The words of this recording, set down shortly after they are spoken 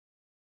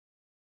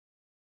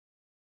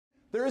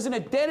There isn't a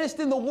dentist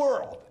in the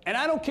world, and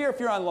I don't care if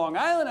you're on Long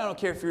Island, I don't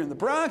care if you're in the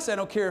Bronx, I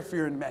don't care if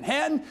you're in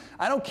Manhattan,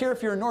 I don't care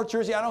if you're in North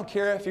Jersey, I don't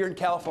care if you're in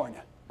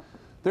California.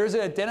 There isn't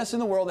a dentist in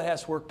the world that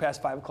has to work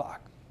past 5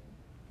 o'clock.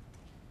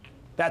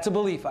 That's a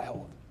belief I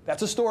hold.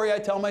 That's a story I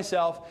tell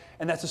myself,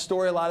 and that's a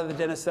story a lot of the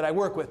dentists that I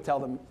work with tell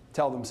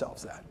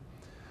themselves that.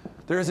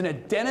 There isn't a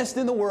dentist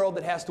in the world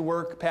that has to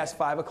work past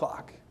 5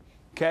 o'clock.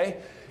 Okay?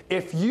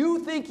 If you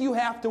think you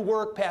have to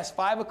work past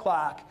 5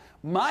 o'clock,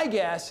 my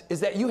guess is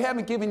that you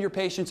haven't given your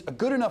patients a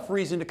good enough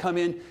reason to come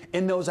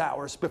in those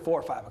hours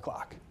before 5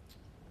 o'clock.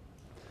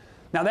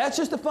 Now that's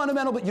just a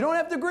fundamental, but you don't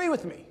have to agree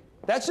with me.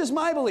 That's just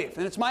my belief,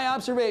 and it's my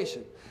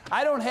observation.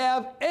 I don't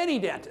have any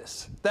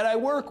dentists that I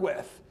work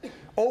with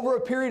over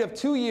a period of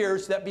 2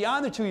 years that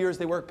beyond the 2 years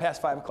they work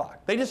past 5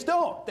 o'clock. They just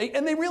don't.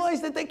 And they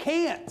realize that they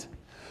can't.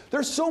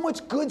 There's so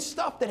much good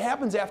stuff that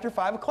happens after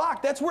 5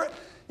 o'clock. That's where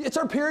it's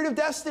our period of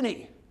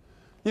destiny.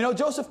 You know,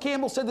 Joseph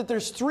Campbell said that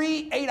there's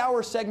 3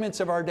 8-hour segments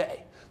of our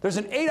day. There's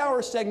an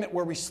 8-hour segment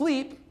where we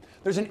sleep,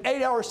 there's an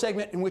 8-hour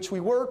segment in which we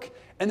work,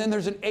 and then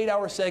there's an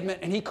 8-hour segment,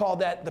 and he called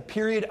that the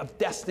period of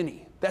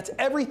destiny. That's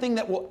everything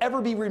that will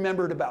ever be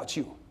remembered about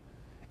you.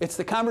 It's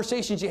the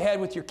conversations you had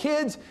with your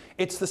kids,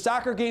 it's the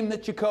soccer game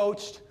that you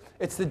coached,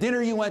 it's the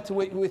dinner you went to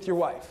with your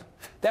wife.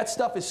 That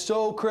stuff is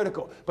so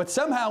critical, but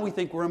somehow we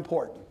think we're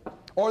important,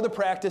 or the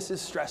practice is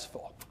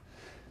stressful.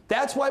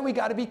 That's why we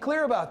got to be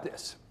clear about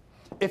this.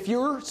 If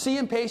you're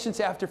seeing patients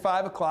after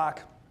 5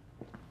 o'clock,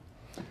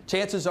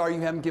 chances are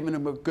you haven't given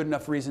them a good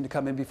enough reason to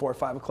come in before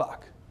 5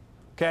 o'clock.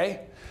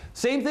 Okay?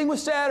 Same thing with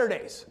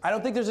Saturdays. I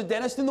don't think there's a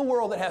dentist in the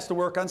world that has to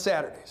work on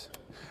Saturdays.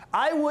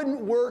 I wouldn't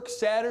work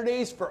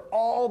Saturdays for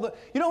all the,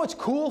 you know what's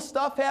cool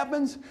stuff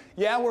happens?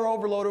 Yeah, we're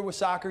overloaded with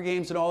soccer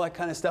games and all that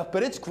kind of stuff,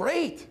 but it's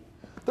great.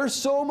 There's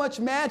so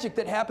much magic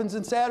that happens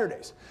in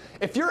Saturdays.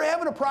 If you're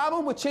having a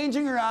problem with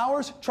changing your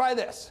hours, try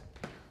this.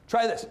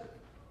 Try this.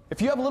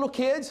 If you have little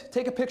kids,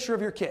 take a picture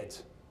of your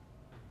kids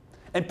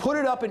and put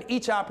it up in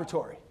each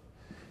operatory.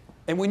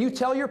 And when you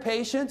tell your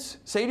patients,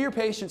 say to your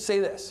patients, say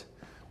this: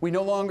 we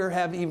no longer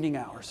have evening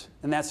hours,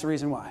 and that's the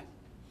reason why.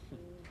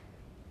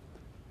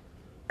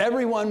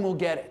 Everyone will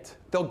get it.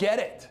 They'll get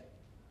it.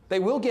 They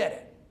will get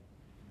it.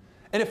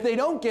 And if they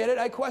don't get it,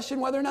 I question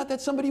whether or not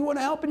that's somebody you want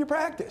to help in your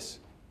practice.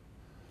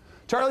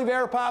 Charlie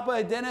Varapapa,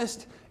 a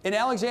dentist in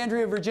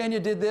Alexandria, Virginia,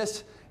 did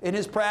this in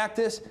his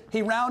practice.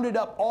 He rounded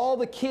up all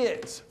the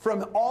kids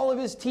from all of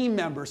his team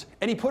members,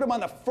 and he put them on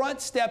the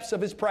front steps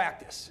of his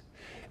practice.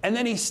 And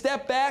then he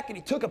stepped back and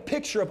he took a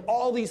picture of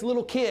all these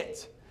little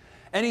kids.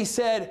 And he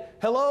said,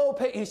 hello,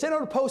 he sent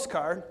out a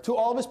postcard to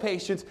all of his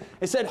patients.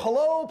 It said,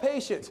 hello,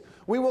 patients.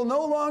 We will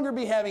no longer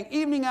be having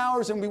evening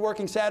hours and be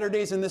working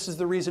Saturdays, and this is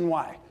the reason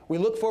why. We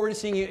look forward to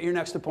seeing you at your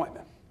next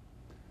appointment.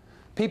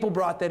 People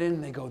brought that in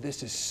and they go,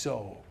 this is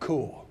so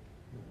cool.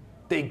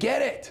 They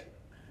get it.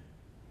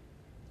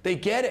 They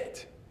get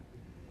it.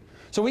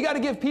 So we got to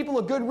give people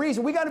a good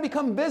reason. We got to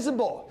become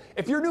visible.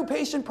 If your new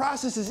patient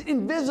process is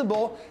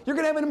invisible, you're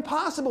going to have an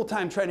impossible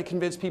time trying to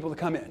convince people to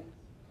come in.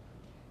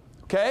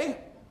 Okay?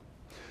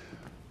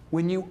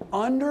 When you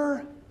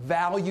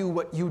undervalue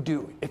what you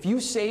do, if you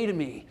say to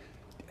me,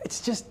 it's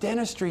just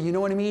dentistry, you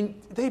know what I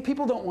mean?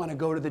 People don't want to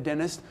go to the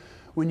dentist.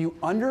 When you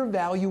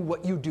undervalue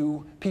what you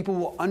do, people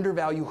will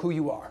undervalue who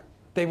you are.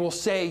 They will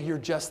say you're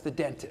just the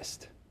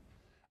dentist.